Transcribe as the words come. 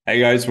Hey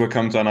guys,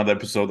 welcome to another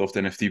episode of the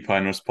NFT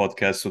Pioneers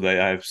podcast. Today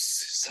I have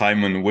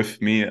Simon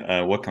with me.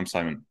 Welcome,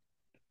 Simon.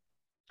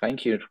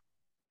 Thank you.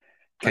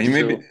 Can you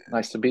maybe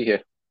Nice to be here.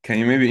 can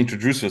you maybe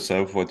introduce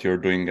yourself, what you're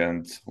doing,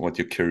 and what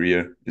your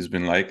career has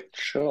been like?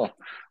 Sure.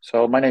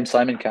 So my name's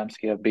Simon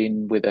Kamsky. I've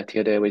been with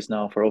Etihad Airways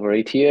now for over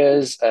 8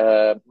 years.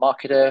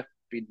 Marketer,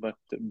 been with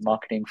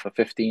marketing for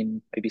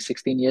 15, maybe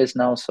 16 years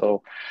now.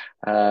 So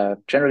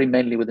generally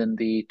mainly within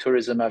the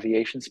tourism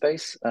aviation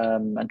space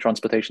and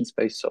transportation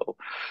space. So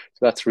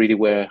that's really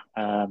where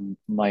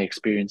my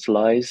experience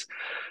lies.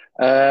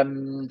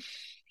 Um,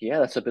 yeah,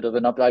 that's a bit of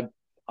an up.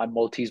 I'm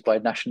Maltese by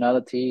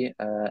nationality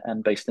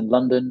and based in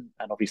London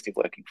and obviously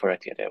working for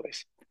Etihad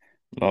Airways.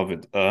 Love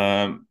it.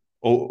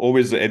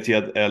 Always the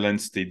Etihad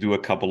Airlines, they do a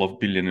couple of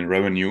billion in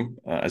revenue,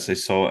 as I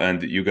saw,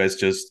 and you guys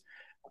just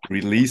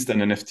released an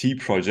NFT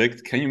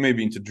project. Can you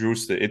maybe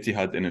introduce the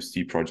Etihad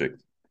NFT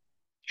project?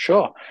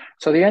 Sure.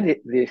 So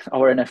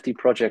our NFT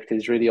project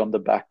is really on the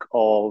back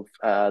of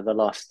the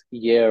last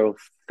year of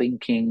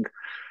thinking,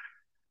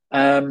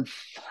 um,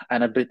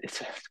 and a bit.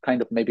 It's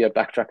kind of maybe I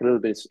backtrack a little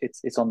bit.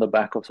 It's on the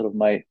back of sort of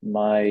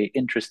my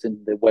interest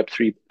in the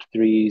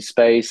Web3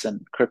 space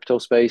and crypto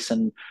space,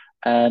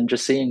 and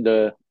just seeing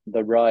the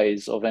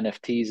rise of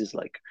NFTs is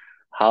like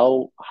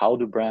how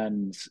do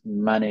brands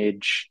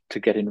manage to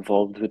get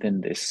involved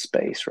within this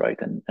space, right?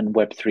 And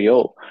Web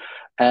 3.0.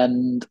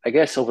 And I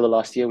guess over the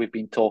last year, we've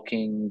been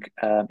talking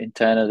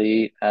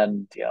internally.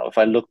 And if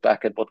I look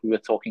back at what we were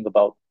talking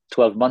about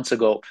 12 months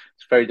ago,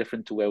 it's very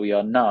different to where we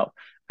are now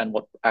and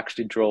what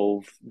actually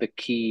drove the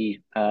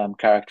key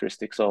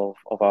characteristics of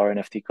our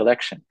NFT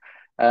collection.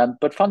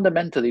 But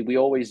fundamentally, we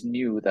always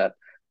knew that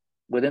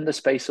within the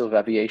space of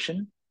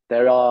aviation,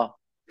 there are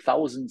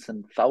thousands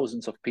and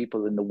thousands of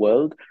people in the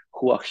world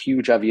who are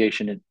huge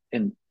aviation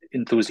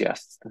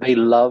enthusiasts. They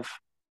love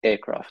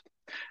aircraft.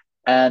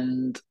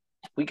 And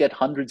we get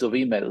hundreds of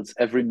emails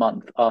every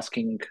month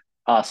asking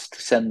us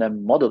to send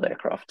them model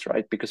aircraft,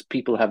 right? Because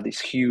people have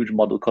these huge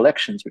model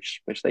collections,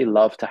 which they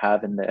love to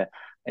have in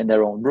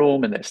their own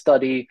room, in their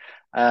study.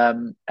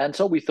 And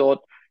so we thought,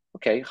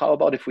 okay, how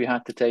about if we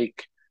had to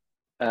take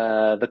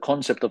the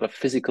concept of a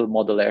physical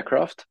model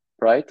aircraft,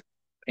 right,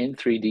 in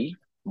 3D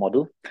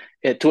model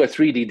to a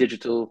 3D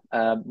digital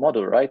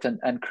model, right,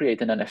 and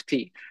create an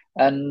NFT.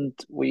 And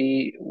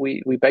we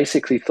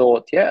basically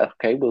thought, yeah,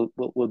 okay,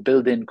 we'll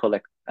build in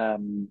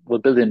we'll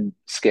build in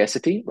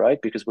scarcity, right,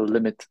 because we'll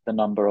limit the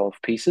number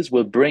of pieces.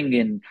 We'll bring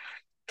in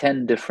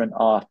 10 different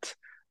art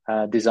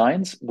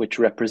designs which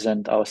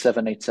represent our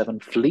 787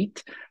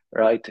 fleet,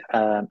 right,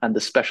 and the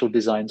special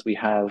designs we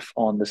have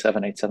on the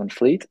 787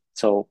 fleet.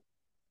 So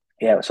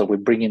yeah, so we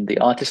bring in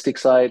the artistic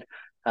side.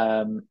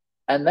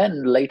 And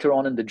then later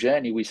on in the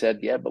journey, we said,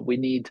 yeah, but we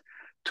need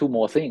two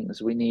more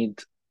things. We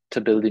need to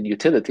build in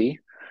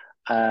utility,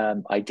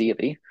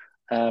 ideally,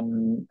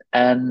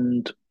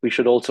 and we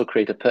should also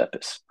create a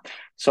purpose.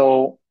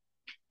 So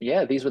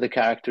yeah, these were the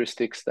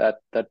characteristics that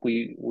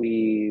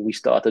we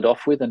started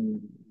off with, and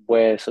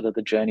where sort of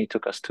the journey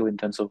took us to in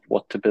terms of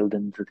what to build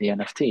into the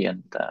NFT.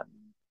 And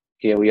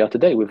here we are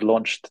today. We've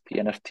launched the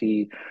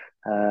NFT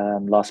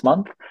last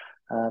month.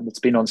 It's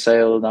been on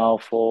sale now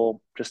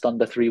for just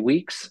under 3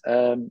 weeks.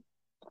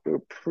 We're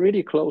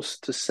pretty close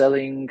to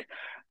selling.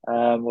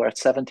 We're at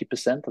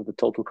 70% of the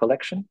total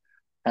collection,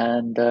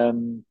 and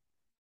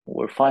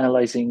we're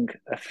finalizing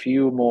a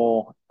few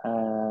more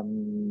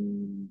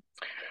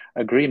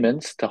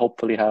agreements to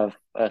hopefully have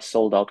a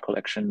sold out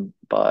collection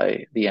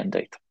by the end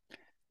date.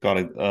 Got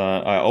it.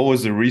 I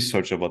always do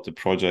research about the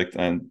project,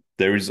 and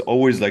there is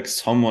always like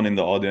someone in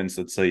the audience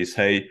that says,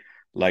 "Hey,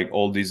 like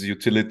all these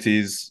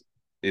utilities,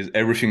 is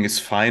everything is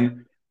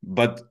fine,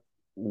 but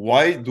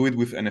why do it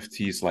with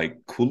NFTs?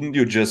 Like, couldn't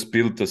you just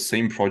build the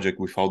same project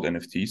without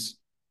NFTs?"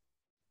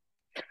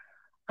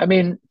 I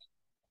mean,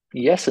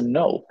 yes and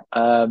no.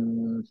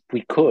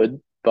 We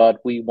could, but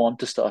we want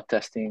to start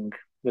testing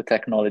the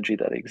technology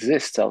that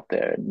exists out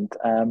there.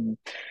 And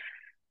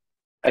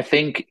I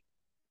think,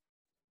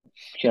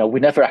 we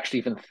never actually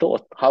even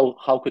thought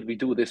how could we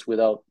do this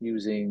without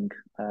using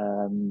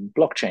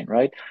blockchain,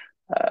 right?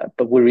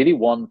 But we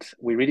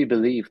really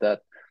believe that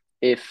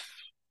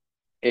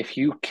if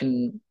you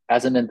can,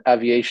 as an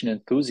aviation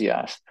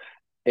enthusiast,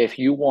 if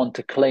you want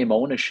to claim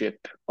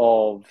ownership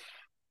of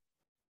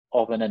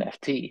an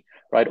NFT,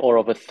 right, or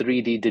of a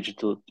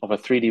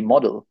 3D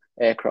model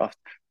aircraft,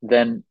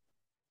 then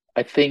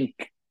I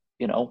think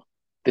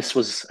this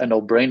was a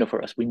no-brainer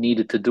for us. We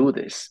needed to do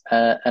this,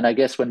 and I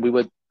guess when we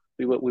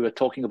were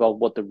talking about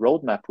what the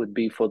roadmap would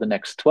be for the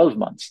next 12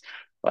 months,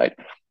 right?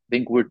 I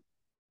think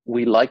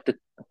we like the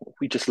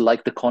we just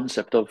like the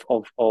concept of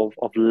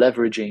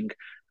leveraging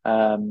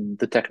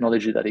the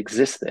technology that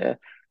exists there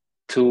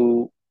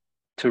to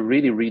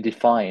really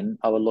redefine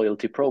our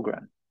loyalty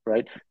program,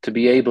 right? To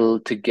be able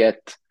to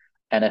get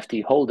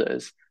NFT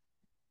holders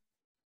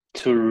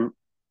to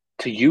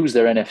use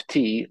their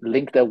NFT,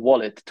 link their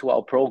wallet to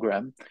our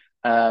program.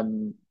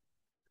 Um,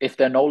 if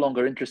they're no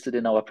longer interested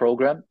in our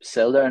program,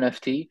 sell their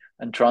NFT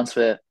and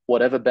transfer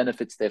whatever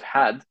benefits they've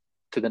had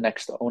to the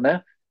next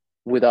owner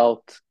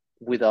without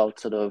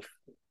sort of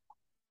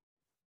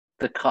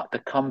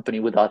the company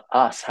without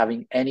us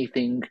having any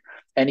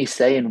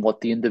say in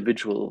what the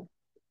individual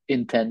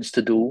intends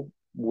to do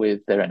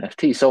with their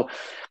NFT. So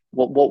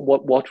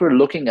what we're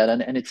looking at,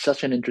 and it's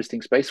such an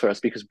interesting space for us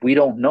because we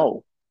don't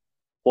know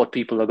what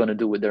people are going to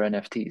do with their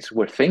NFTs.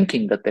 We're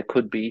thinking that there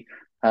could be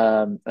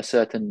a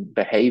certain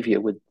behavior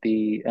with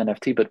the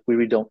NFT, but we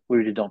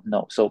really don't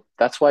know. So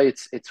that's why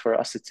it's for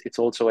us. It's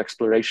also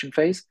exploration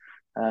phase,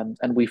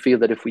 and we feel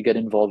that if we get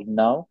involved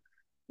now,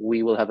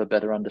 we will have a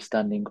better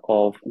understanding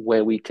of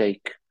where we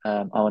take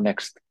our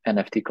next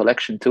NFT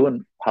collection to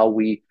and how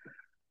we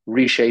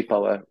reshape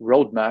our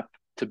roadmap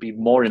to be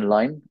more in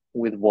line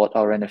with what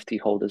our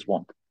NFT holders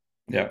want.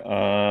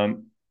 Yeah.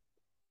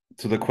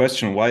 To the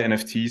question why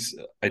NFTs,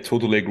 I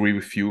totally agree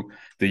with you.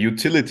 The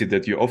utility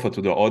that you offer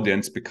to the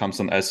audience becomes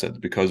an asset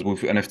because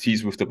with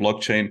NFTs, with the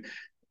blockchain,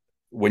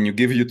 when you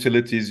give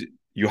utilities,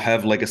 you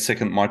have like a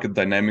second market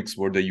dynamics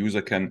where the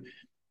user can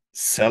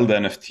sell the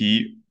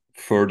NFT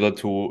further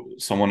to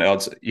someone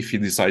else if he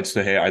decides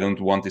to, hey, I don't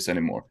want this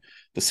anymore.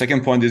 The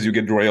second point is you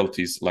get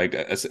royalties, like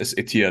as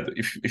Etihad.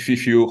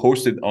 If you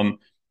host it on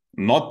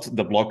not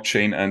the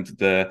blockchain and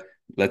the,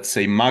 let's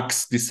say,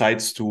 Max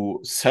decides to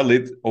sell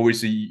it,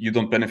 obviously you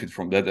don't benefit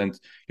from that and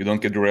you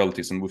don't get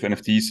royalties. And with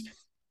NFTs,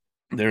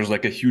 there's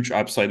like a huge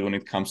upside when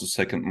it comes to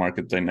second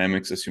market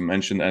dynamics, as you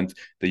mentioned, and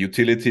the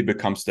utility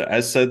becomes the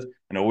asset.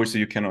 And obviously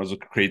you can also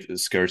create a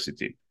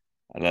scarcity.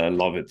 I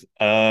love it.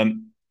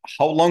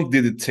 How long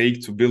did it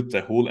take to build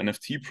the whole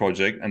NFT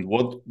project and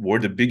what were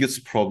the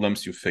biggest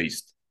problems you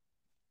faced?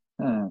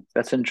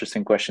 That's an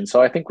interesting question.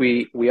 So I think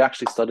we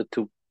actually started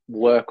to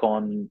work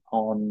on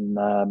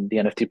the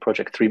NFT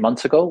project 3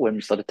 months ago when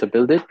we started to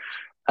build it.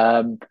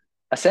 Um,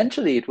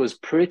 Essentially, it was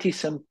pretty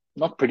simple,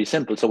 not pretty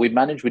simple. So we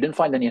didn't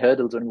find any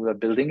hurdles when we were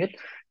building it.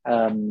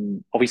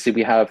 Obviously,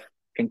 we have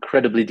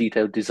incredibly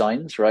detailed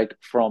designs, right,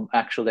 from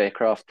actual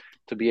aircraft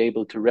to be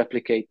able to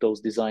replicate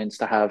those designs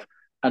to have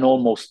an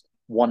almost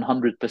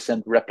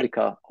 100%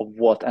 replica of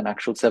what an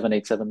actual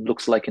 787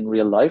 looks like in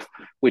real life,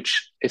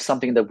 which is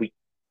something that we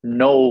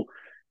know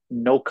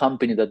no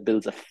company that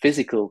builds a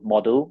physical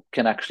model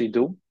can actually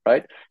do,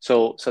 right?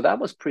 So that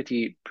was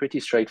pretty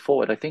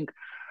straightforward. I think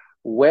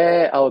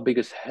where our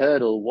biggest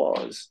hurdle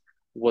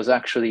was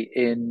actually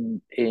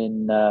in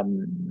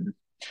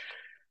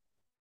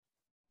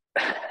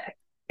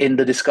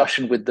the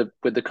discussion with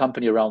the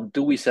company around,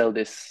 do we sell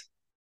this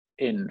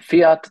in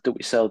fiat? Do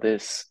we sell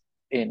this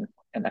in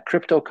a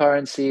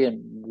cryptocurrency?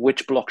 And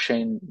which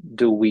blockchain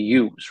do we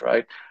use,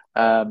 right?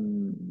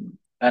 And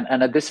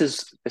this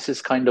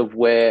is kind of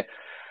where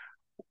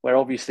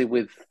obviously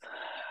with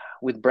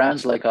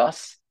brands like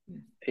us,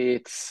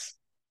 it's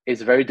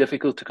very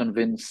difficult to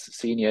convince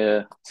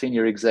senior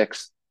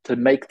execs to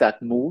make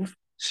that move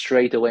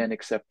straight away and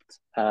accept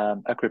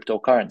a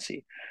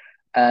cryptocurrency.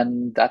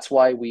 And that's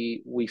why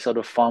we sort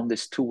of found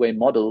this two-way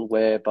model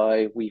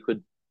whereby we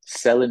could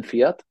sell in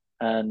fiat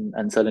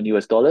and sell in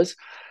US dollars,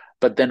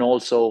 but then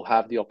also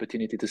have the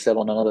opportunity to sell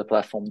on another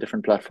platform,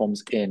 different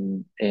platforms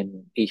in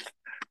ETH.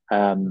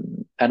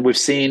 And we've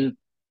seen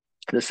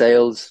the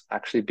sales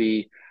actually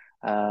be.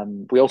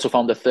 We also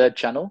found a third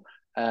channel,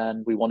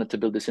 and we wanted to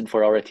build this in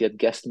for our Etihad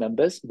guest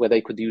members, where they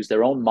could use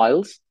their own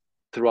miles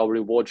through our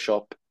reward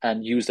shop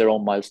and use their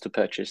own miles to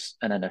purchase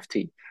an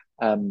NFT.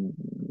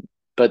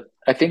 But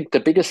I think the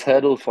biggest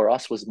hurdle for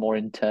us was more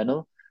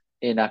internal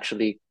in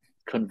actually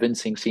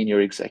convincing senior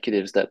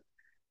executives that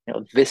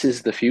this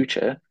is the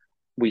future.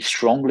 We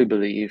strongly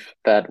believe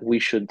that we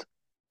should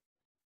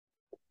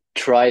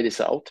try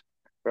this out,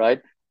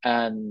 right?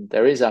 And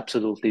there is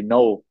absolutely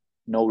no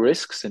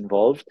risks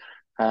involved.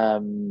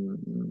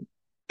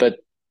 But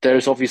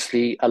there's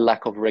obviously a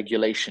lack of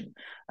regulation,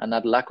 and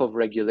that lack of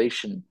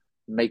regulation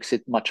makes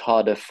it much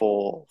harder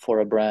for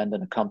a brand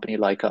and a company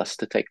like us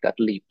to take that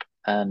leap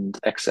and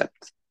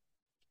accept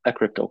a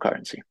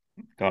cryptocurrency.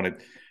 Got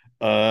it.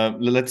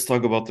 Let's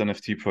talk about the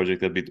NFT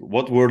project a bit.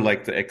 What were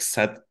like the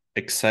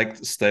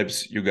exact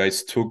steps you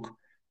guys took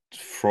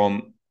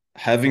from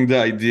having the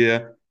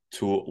idea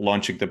to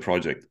launching the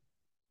project?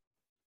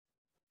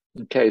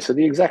 Okay, so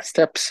the exact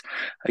steps,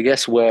 I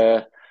guess,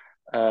 were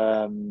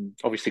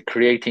obviously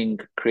creating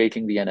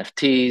the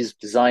NFTs,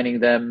 designing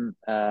them,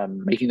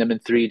 making them in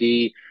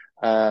 3D.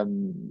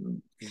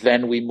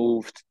 Then we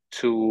moved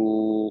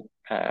to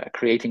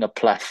creating a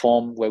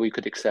platform where we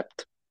could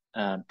accept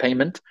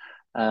payment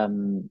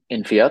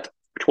in fiat,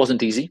 which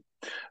wasn't easy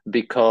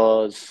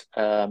because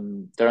there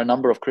are a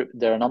number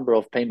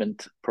of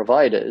payment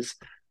providers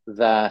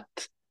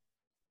that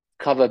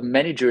cover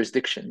many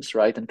jurisdictions,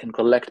 right, and can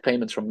collect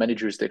payments from many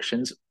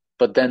jurisdictions.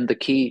 But then the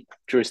key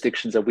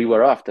jurisdictions that we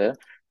were after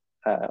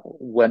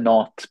were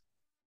not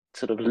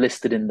sort of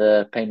listed in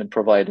the payment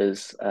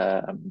providers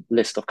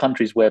list of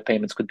countries where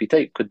payments could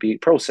be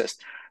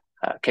processed.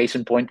 Case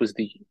in point was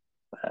the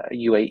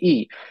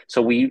UAE.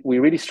 So we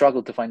really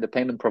struggled to find a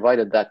payment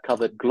provider that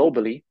covered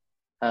globally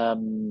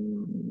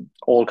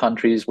all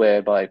countries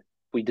whereby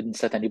we didn't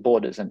set any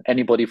borders and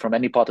anybody from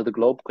any part of the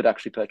globe could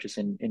actually purchase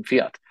in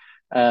fiat.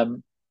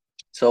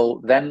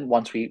 So then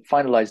once we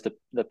finalized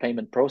the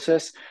payment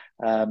process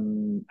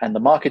and the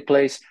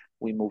marketplace,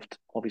 we moved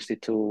obviously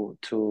to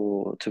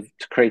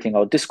creating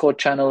our Discord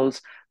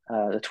channels,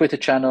 the Twitter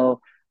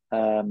channel.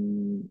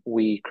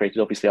 We created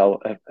obviously our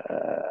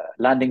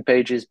landing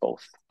pages,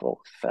 both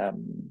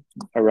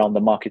around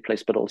the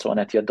marketplace, but also on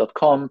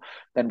Etihad.com.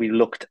 Then we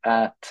looked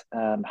at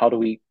how do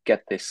we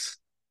get this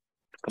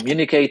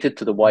communicated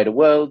to the wider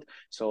world.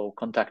 So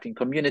contacting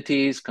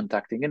communities,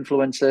 contacting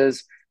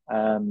influencers,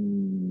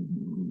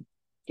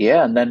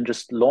 yeah, and then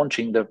just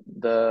launching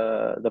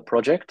the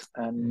project,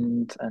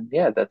 and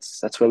yeah,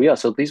 that's where we are.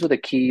 So these were the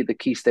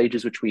key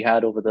stages which we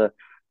had over the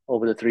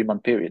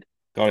 3-month period.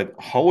 Got it.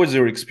 How was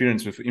your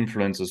experience with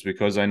influencers?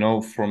 Because I know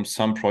from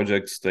some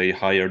projects they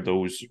hire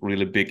those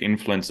really big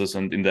influencers,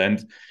 and in the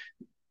end,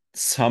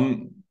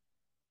 some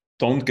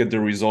don't get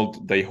the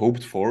result they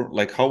hoped for.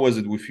 Like, how was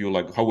it with you?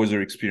 Like, how was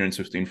your experience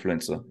with the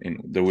influencer in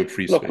the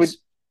Web3 Look, space?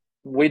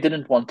 we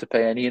didn't want to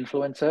pay any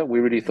influencer. We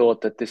really thought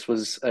that this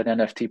was an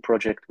NFT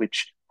project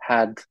which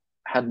had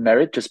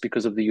merit just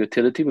because of the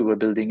utility we were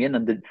building in,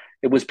 and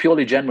it was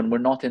purely genuine. We're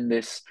not in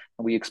this,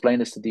 and we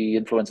explained this to the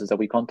influencers that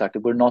we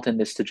contacted. We're not in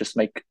this to just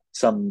make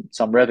some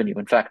revenue.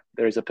 In fact,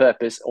 there is a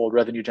purpose. All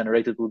revenue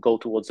generated will go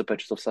towards the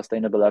purchase of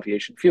sustainable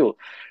aviation fuel.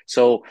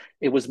 So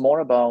it was more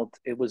about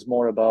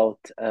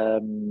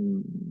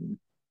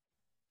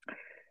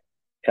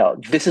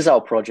this is our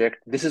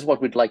project. This is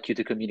what we'd like you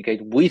to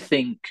communicate. We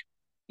think,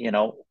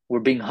 we're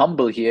being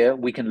humble here.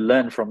 We can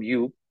learn from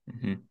you,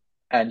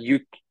 and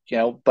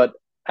but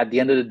at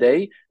the end of the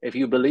day, if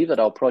you believe that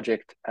our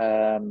project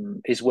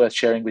is worth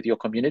sharing with your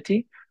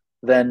community,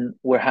 then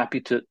we're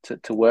happy to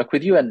work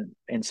with you, and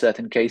in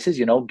certain cases,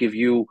 give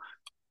you,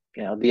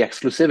 the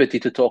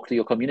exclusivity to talk to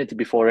your community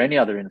before any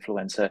other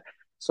influencer.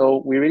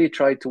 So we really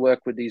tried to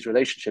work with these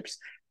relationships,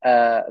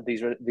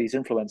 these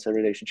influencer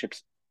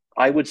relationships.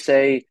 I would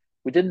say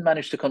we didn't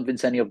manage to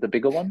convince any of the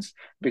bigger ones,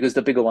 because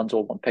the bigger ones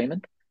all want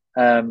payment,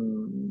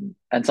 and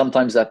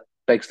sometimes that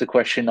begs the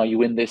question: are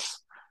you in this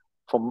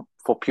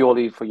for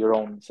purely for your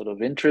own sort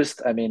of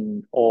interest? I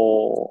mean,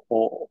 or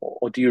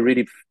do you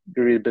really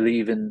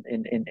believe in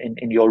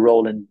your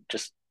role in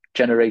just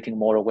generating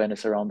more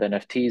awareness around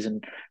NFTs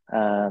and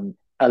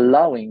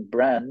allowing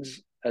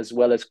brands as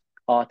well as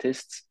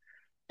artists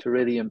to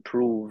really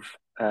improve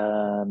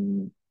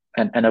and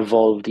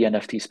evolve the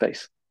NFT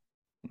space?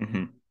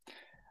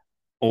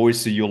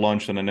 Obviously, you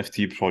launched an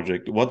NFT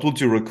project. What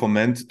would you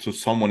recommend to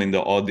someone in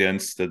the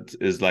audience that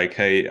is like,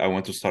 hey, I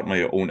want to start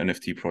my own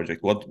NFT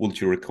project? What would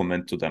you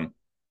recommend to them?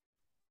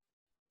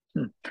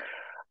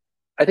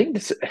 I think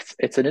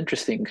it's an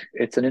interesting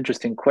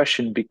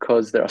question,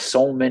 because there are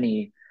so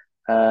many.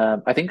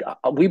 I think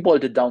we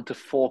boiled it down to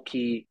 4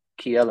 key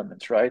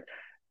elements, right?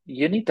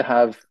 You need to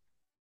have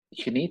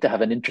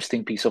an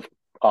interesting piece of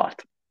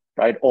art,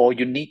 right? Or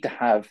you need to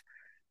have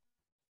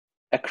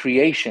a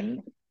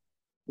creation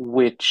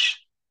which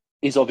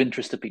is of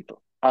interest to people.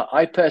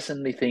 I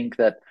personally think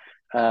that,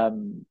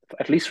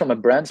 at least from a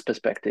brand's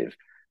perspective,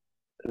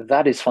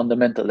 that is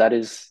fundamental. That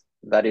is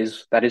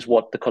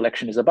what the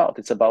collection is about.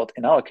 It's about,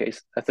 in our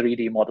case, a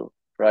 3D model,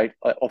 right,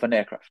 of an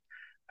aircraft.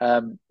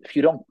 If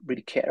you don't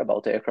really care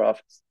about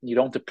aircraft, you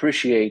don't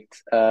appreciate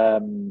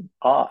aircraft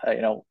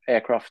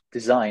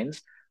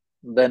designs,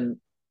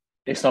 then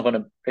it's not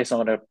gonna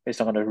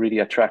really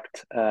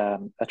attract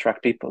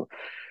people.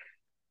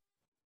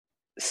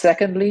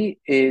 Secondly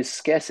is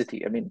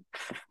scarcity. I mean,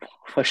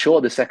 for sure,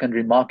 the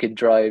secondary market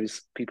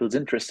drives people's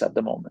interests at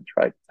the moment,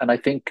 right? And I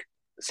think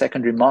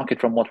secondary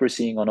market, from what we're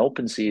seeing on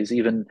OpenSea, is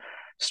even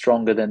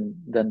stronger than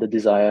the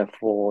desire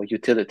for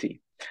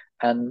utility,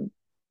 and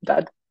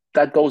that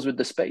goes with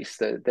the space.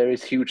 There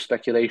is huge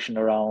speculation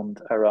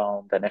around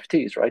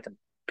NFTs, right, and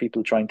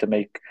people trying to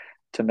make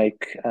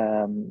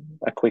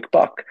a quick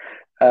buck,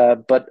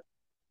 but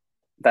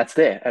that's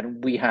there,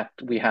 and we had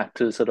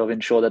to sort of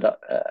ensure that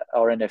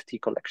our NFT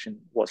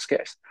collection was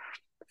scarce.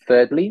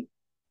 Thirdly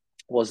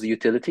was the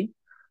utility,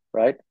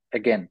 right?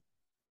 Again,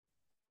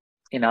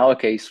 in our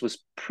case, was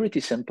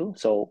pretty simple.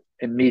 So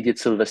immediate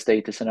silver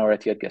status in our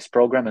Etihad guest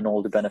program and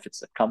all the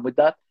benefits that come with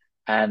that.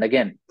 And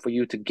again, for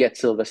you to get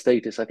silver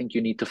status, I think you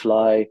need to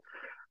fly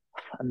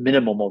a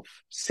minimum of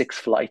 6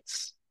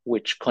 flights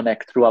which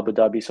connect through Abu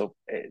Dhabi. So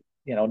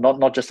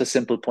not just a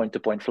simple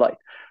point-to-point flight.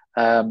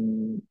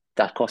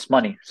 That costs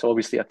money. So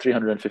obviously at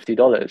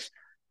 $350,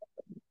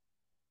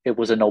 it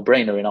was a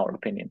no-brainer in our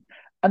opinion.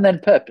 And then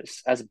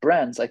purpose. As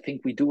brands, I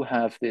think we do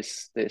have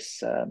this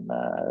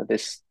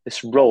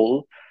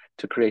role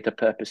to create a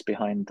purpose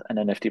behind an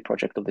NFT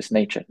project of this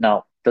nature.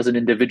 Now, does an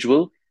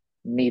individual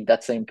need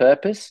that same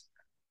purpose?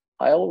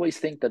 I always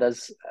think that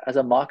as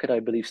a market, I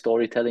believe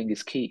storytelling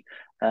is key,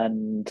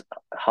 and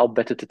how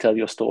better to tell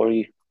your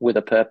story with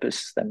a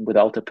purpose than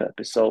without a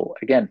purpose. So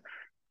again,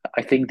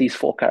 I think these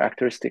 4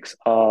 characteristics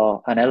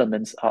and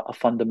elements are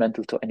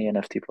fundamental to any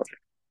NFT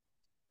project.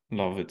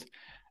 Love it.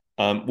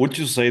 Would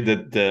you say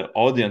that the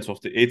audience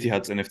of the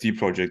Etihad's NFT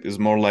project is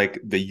more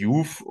like the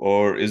youth,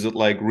 or is it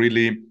like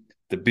really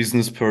the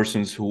business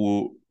persons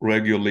who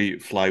regularly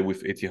fly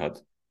with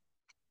Etihad?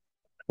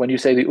 When you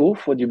say the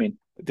youth, what do you mean?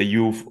 The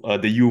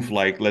youth,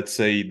 like let's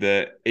say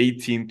the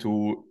 18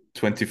 to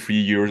 23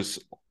 years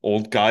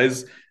old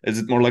guys? Is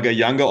it more like a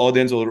younger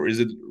audience, or is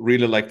it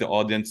really like the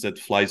audience that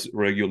flies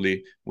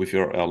regularly with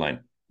your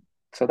airline?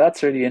 So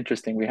that's really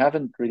interesting. We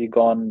haven't really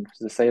gone,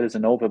 the sale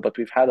isn't over, but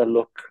we've had a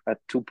look at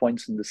 2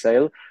 points in the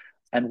sale,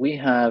 and we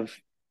have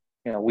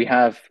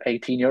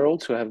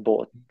 18-year-olds who have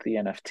bought the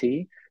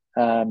NFT,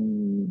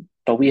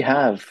 but we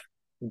have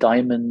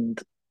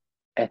diamond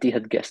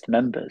Etihad guest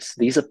members.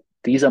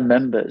 These are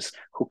members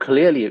who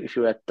clearly, if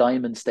you're at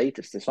diamond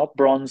status, it's not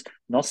bronze,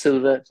 not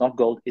silver, it's not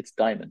gold, it's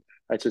diamond,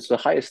 right? So it's the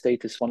highest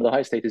status, one of the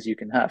highest status you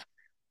can have.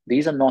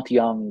 These are not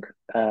young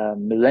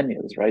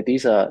millennials, right?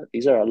 These are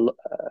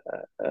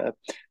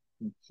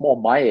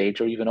more my age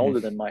or even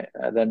older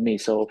Mm. than me.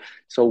 So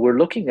we're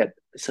looking at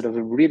sort of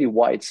a really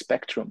wide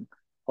spectrum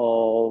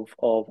of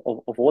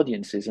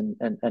audiences and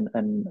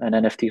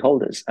NFT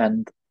holders,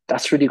 and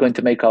that's really going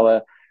to make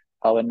our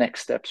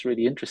next steps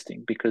really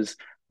interesting, because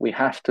we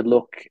have to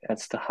look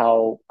as to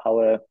how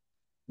our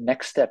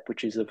next step,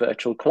 which is a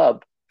virtual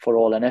club for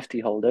all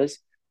NFT holders,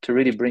 to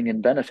really bring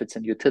in benefits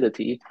and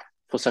utility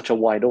for such a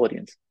wide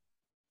audience.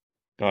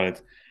 Got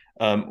it.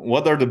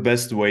 What are the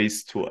best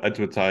ways to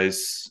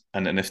advertise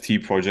an NFT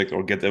project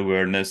or get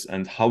awareness,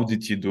 and how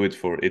did you do it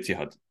for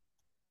Etihad?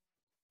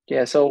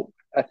 Yeah, so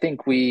I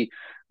think we've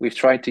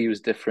tried to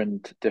use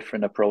different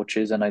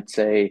approaches, and I'd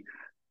say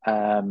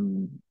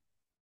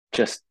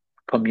just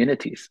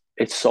communities.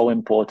 It's so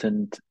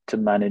important to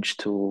manage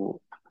to.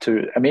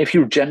 I mean, if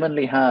you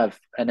genuinely have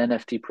an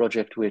NFT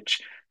project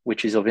which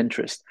is of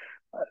interest,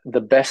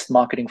 the best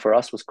marketing for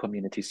us was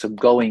communities. So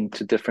going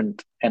to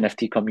different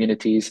NFT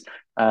communities,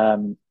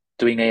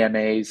 doing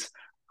AMAs,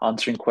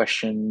 answering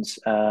questions,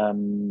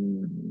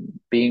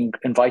 being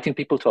inviting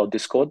people to our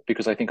Discord,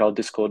 because I think our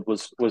Discord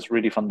was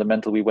really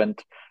fundamental. We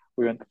went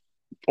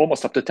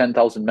almost up to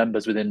 10,000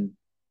 members within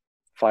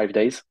 5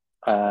 days,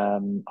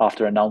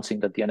 after announcing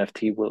that the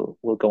NFT will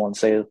go on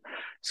sale.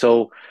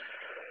 So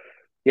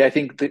yeah, I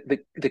think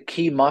the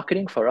key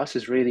marketing for us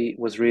was really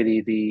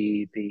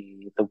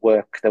the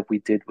work that we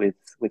did with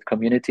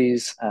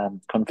communities,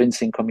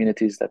 convincing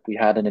communities that we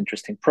had an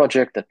interesting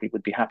project that we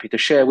would be happy to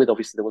share with.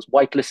 Obviously, there was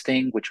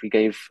whitelisting, which we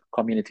gave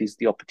communities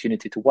the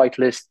opportunity to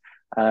whitelist,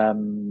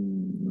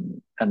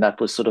 and that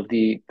was sort of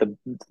the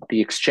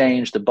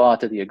exchange, the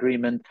barter, the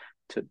agreement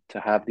to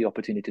have the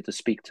opportunity to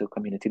speak to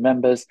community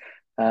members.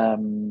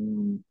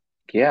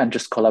 Yeah, and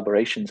just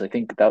collaborations. I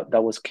think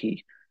that was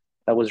key.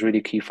 That was really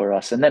key for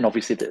us. And then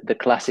obviously the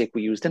classic,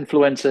 we used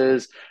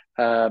influencers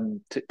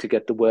to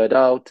get the word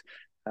out.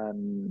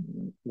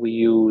 We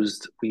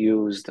used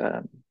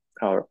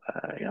our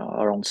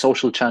own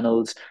social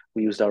channels.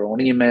 We used our own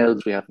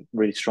emails. We have a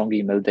really strong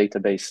email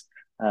database,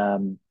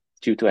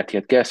 due to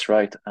Etihad Guest,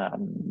 right?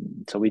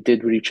 So we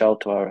did reach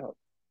out to our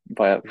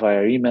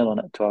via email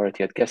to our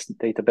Etihad Guest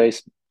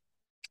database.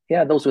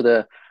 Yeah, those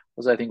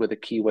I think were the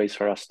key ways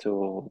for us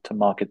to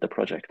market the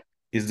project.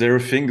 Is there a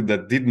thing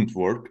that didn't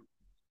work?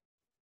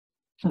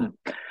 Hmm.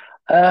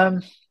 Um,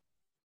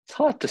 it's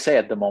hard to say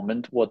at the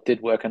moment what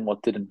did work and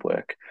what didn't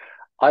work.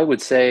 I would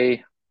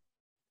say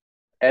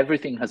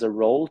everything has a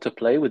role to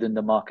play within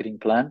the marketing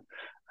plan,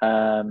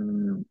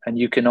 and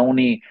you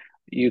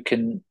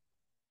can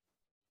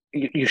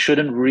you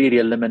shouldn't really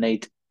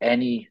eliminate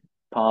any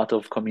part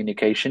of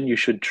communication. You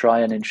should try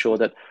and ensure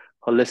that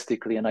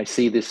holistically, and I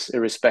see this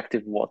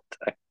irrespective of what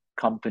a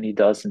company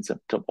does, and so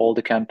to all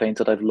the campaigns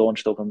that I've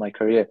launched over my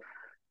career,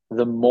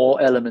 the more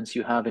elements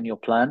you have in your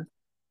plan,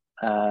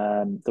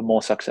 the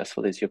more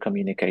successful is your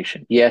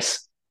communication.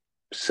 Yes,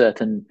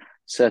 certain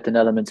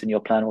elements in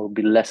your plan will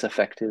be less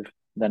effective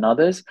than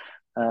others,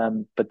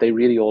 but they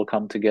really all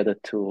come together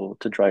to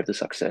drive the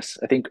success.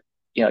 I think,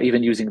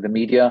 even using the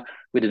media,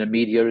 we did a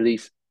media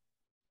release.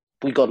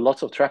 We got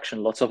lots of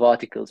traction, lots of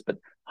articles, but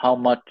how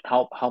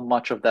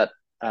much of that,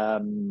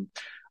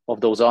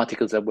 of those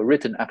articles that were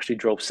written actually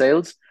drove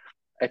sales?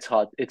 It's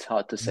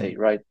hard to say, Mhm.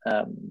 right?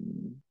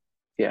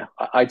 Yeah,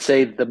 I'd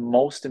say the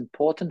most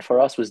important for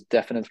us was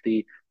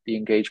definitely the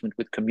engagement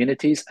with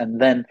communities, and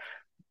then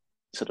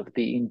sort of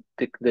the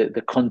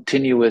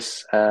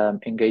continuous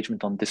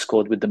engagement on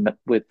Discord with the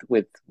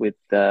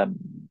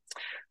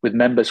with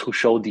members who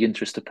showed the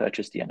interest to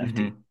purchase the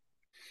NFT. Mhm.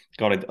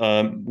 Got it.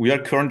 We are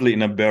currently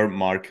in a bear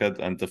market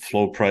and the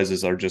flow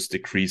prices are just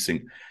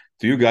decreasing.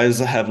 Do you guys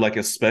have like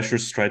a special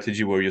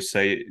strategy where you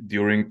say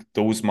during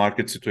those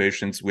market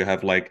situations we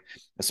have like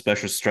a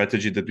special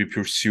strategy that we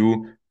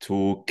pursue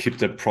to keep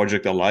the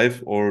project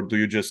alive, or do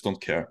you just don't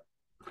care?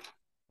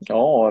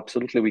 Oh,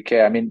 absolutely, we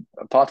care. I mean,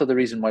 part of the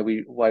reason why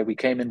we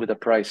came in with a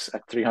price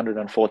at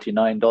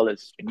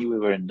 $349, we knew we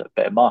were in the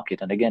bear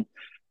market, and again,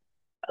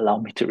 allow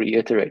me to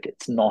reiterate,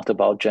 it's not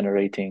about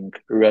generating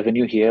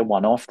revenue here,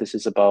 one off. This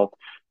is about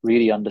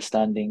really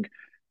understanding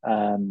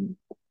um,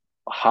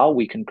 how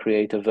we can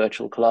create a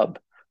virtual club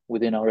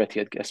within our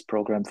Etihad Guest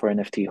program for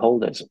NFT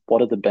holders.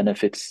 What are the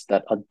benefits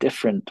that are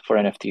different for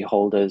NFT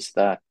holders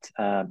that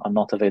are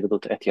not available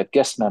to Etihad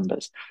Guest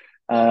members?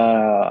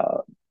 Uh,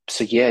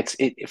 so yeah,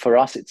 for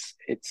us,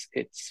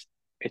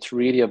 it's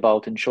really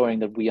about ensuring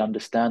that we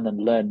understand and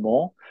learn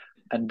more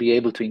and be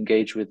able to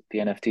engage with the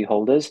NFT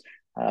holders,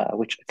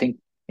 which I think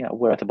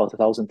we're at about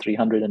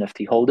 1,300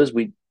 NFT holders.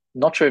 We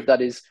not sure if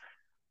that is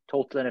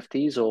total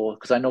NFTs or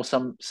because I know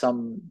some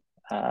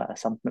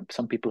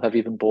people have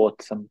even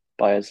bought, some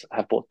buyers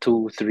have bought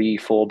two, three,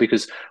 four,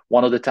 because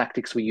one of the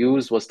tactics we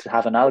used was to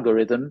have an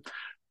algorithm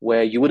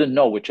where you wouldn't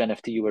know which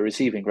NFT you were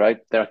receiving, right?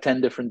 There are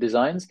 10 different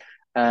designs,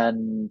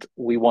 and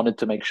we wanted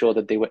to make sure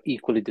that they were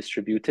equally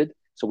distributed.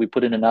 So we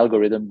put in an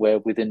algorithm where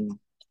within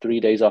 3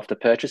 days after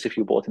purchase, if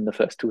you bought in the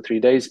first 2, 3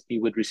 days,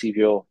 you would receive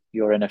your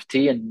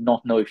NFT and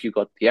not know if you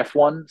got the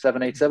F1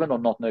 787 or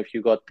not know if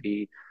you got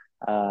the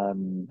I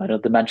don't know,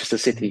 the Manchester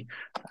City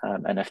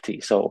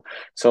NFT.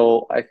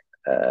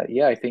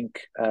 I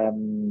think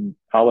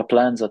our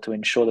plans are to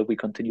ensure that we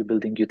continue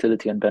building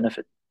utility and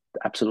benefit.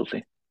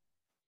 Absolutely.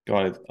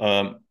 Got it.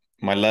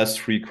 My last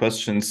three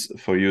questions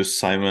for you,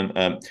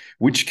 Simon.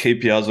 Which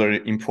KPIs are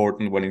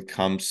important when it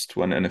comes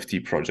to an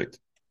NFT project?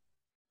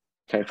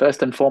 Okay,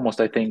 first and foremost,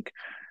 I think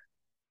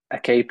a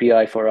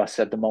KPI for us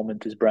at the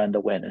moment is brand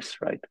awareness,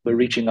 right? We're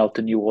reaching out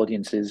to new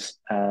audiences.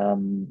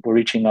 We're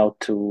reaching out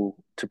to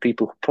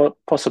people who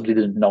possibly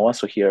didn't know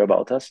us or hear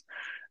about us.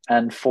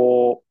 And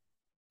for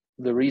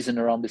the reason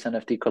around this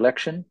NFT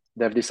collection,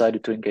 they've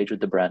decided to engage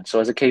with the brand.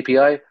 So as a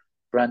KPI,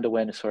 brand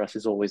awareness for us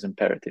is always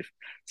imperative.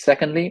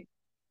 Secondly,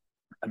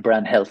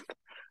 brand health.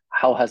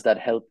 How has that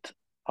helped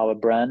our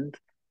brand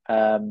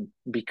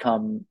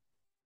become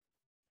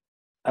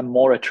a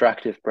more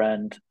attractive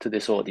brand to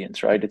this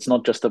audience, right? It's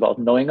not just about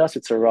knowing us,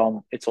 it's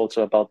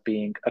also about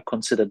being a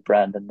considered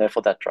brand, and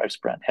therefore that drives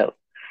brand health.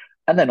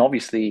 And then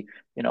obviously,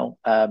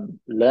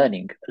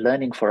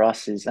 learning for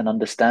us is an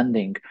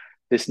understanding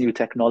this new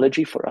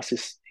technology for us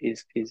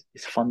is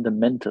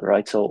fundamental,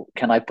 right? So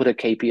can I put a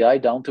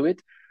KPI down to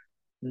it?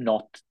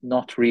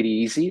 Not really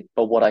easy,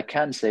 but what I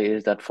can say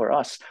is that for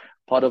us,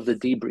 part of the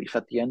debrief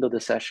at the end of the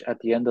session, at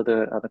the end of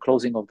the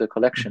closing of the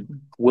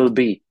collection, will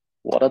be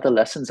what are the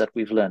lessons that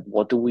we've learned?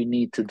 What do we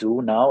need to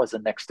do now as a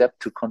next step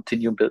to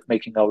continue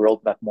making our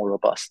roadmap more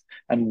robust?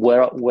 And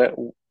where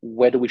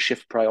do we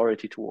shift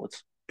priority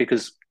towards?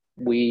 Because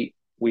we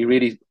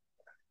really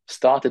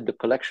started the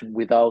collection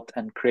without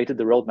and created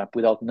the roadmap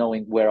without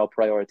knowing where our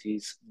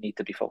priorities need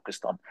to be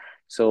focused on.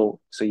 So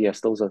yes,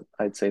 those are,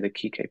 I'd say, the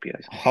key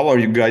KPIs. How are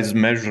you guys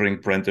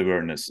measuring brand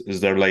awareness? Is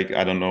there like,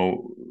 I don't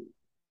know,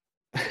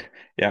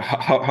 yeah,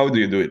 how do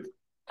you do it?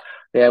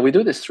 Yeah, we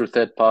do this through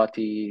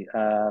third-party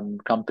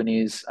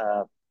companies.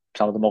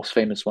 Some of the most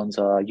famous ones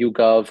are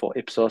YouGov or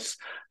Ipsos,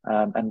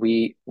 and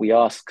we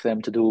ask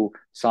them to do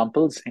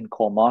samples in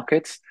core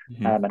markets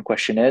and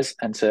questionnaires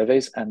and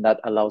surveys, and that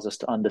allows us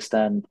to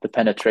understand the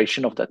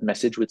penetration of that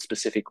message with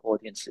specific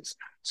audiences.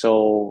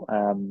 So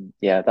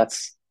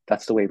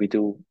that's the way we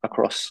do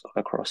across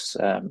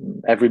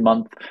every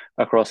month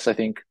across, I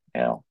think,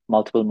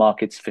 multiple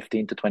markets,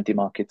 15 to 20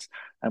 markets,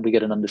 and we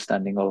get an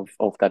understanding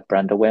of that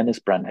brand awareness,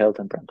 brand health,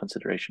 and brand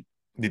consideration.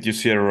 Did you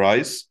see a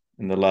rise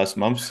in the last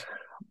months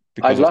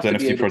I'd because of love the to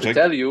be NFT able to project?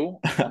 tell you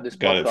on this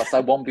Got it. podcast. I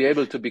won't be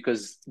able to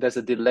because there's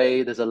a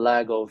delay, there's a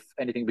lag of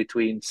anything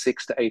between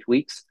 6 to 8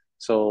 weeks.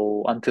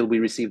 So until we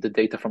receive the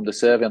data from the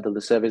survey, until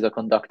the surveys are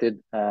conducted,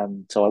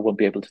 so I won't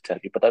be able to tell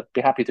you. But I'd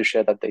be happy to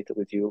share that data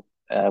with you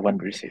when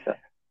we receive that.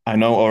 I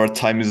know our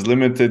time is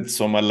limited,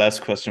 so my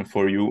last question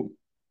for you.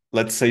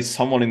 Let's say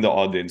someone in the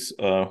audience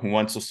who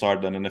wants to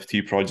start an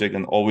NFT project,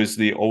 and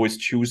obviously always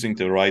choosing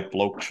the right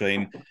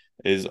blockchain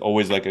is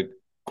always like a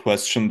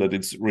question that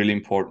it's really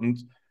important.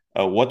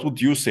 What would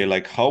you say?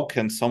 Like, how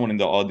can someone in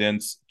the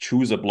audience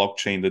choose a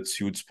blockchain that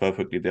suits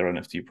perfectly their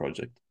NFT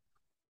project?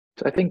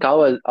 So I think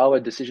our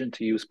decision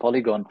to use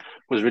Polygon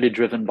was really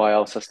driven by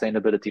our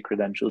sustainability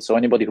credentials. So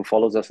anybody who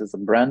follows us as a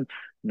brand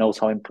knows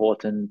how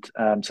important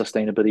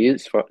sustainability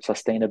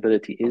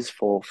is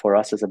for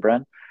us as a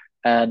brand,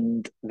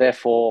 and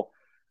therefore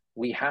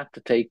we had to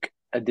take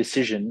a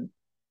decision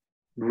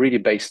really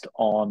based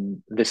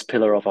on this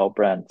pillar of our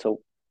brand.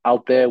 So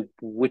out there,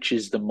 which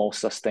is the most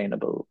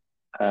sustainable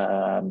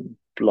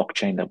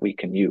blockchain that we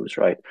can use,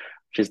 right?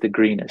 Which is the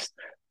greenest.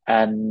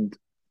 And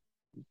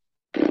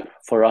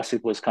for us,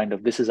 it was kind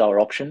of, this is our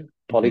option,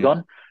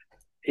 Polygon.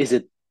 Is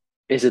it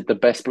the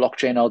best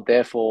blockchain out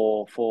there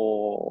for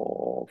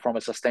from a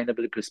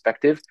sustainability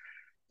perspective?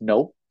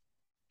 No.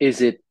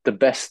 Is it the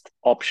best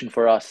option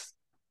for us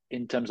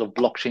in terms of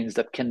blockchains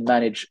that can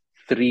manage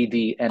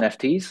 3D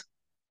NFTs?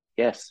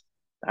 Yes.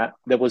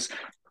 There was,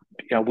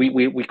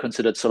 we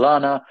considered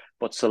Solana,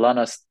 but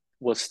Solana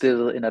was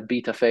still in a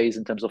beta phase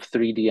in terms of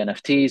 3D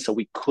NFTs, so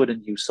we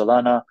couldn't use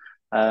Solana.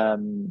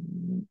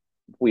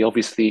 We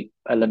obviously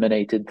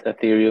eliminated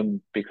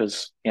Ethereum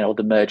because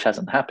the merge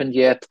hasn't happened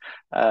yet.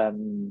 But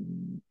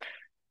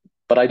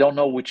I don't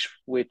know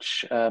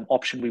which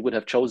option we would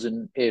have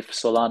chosen if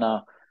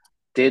Solana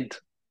did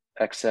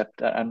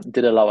accept and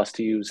did allow us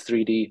to use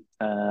 3D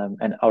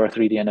and our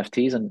 3D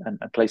NFTs and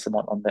place them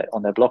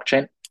on their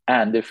blockchain,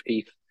 and if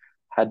ETH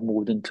had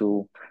moved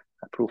into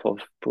a proof of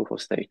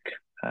stake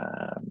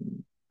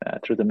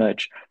through the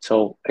merge.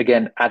 So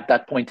again, at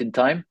that point in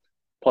time,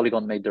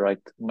 Polygon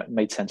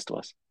made sense to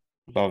us.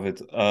 Love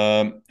it.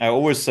 I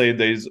always say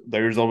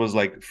there's always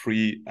like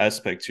three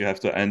aspects you have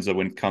to answer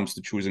when it comes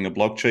to choosing a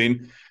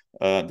blockchain.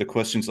 The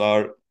questions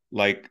are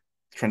like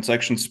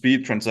transaction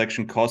speed,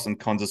 transaction cost, and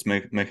consensus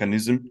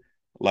mechanism.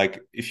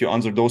 Like if you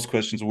answer those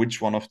questions, which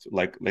one of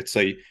like let's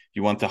say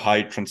you want a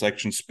high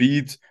transaction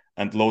speed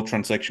and low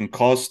transaction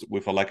cost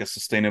with like a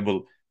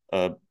sustainable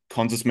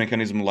consensus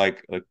mechanism,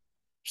 like a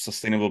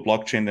sustainable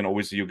blockchain, then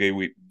obviously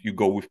you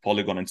go with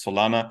Polygon and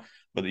Solana.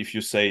 But if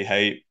you say,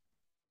 hey,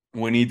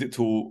 we need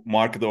to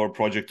market our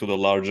project to the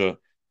larger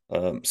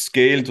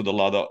scale, to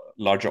the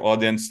larger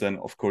audience, then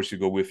of course you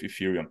go with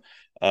Ethereum.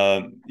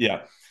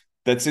 Yeah,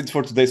 that's it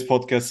for today's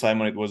podcast,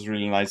 Simon. It was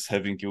really nice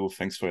having you.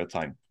 Thanks for your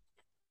time.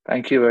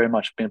 Thank you very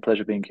much. It's been a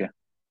pleasure being here.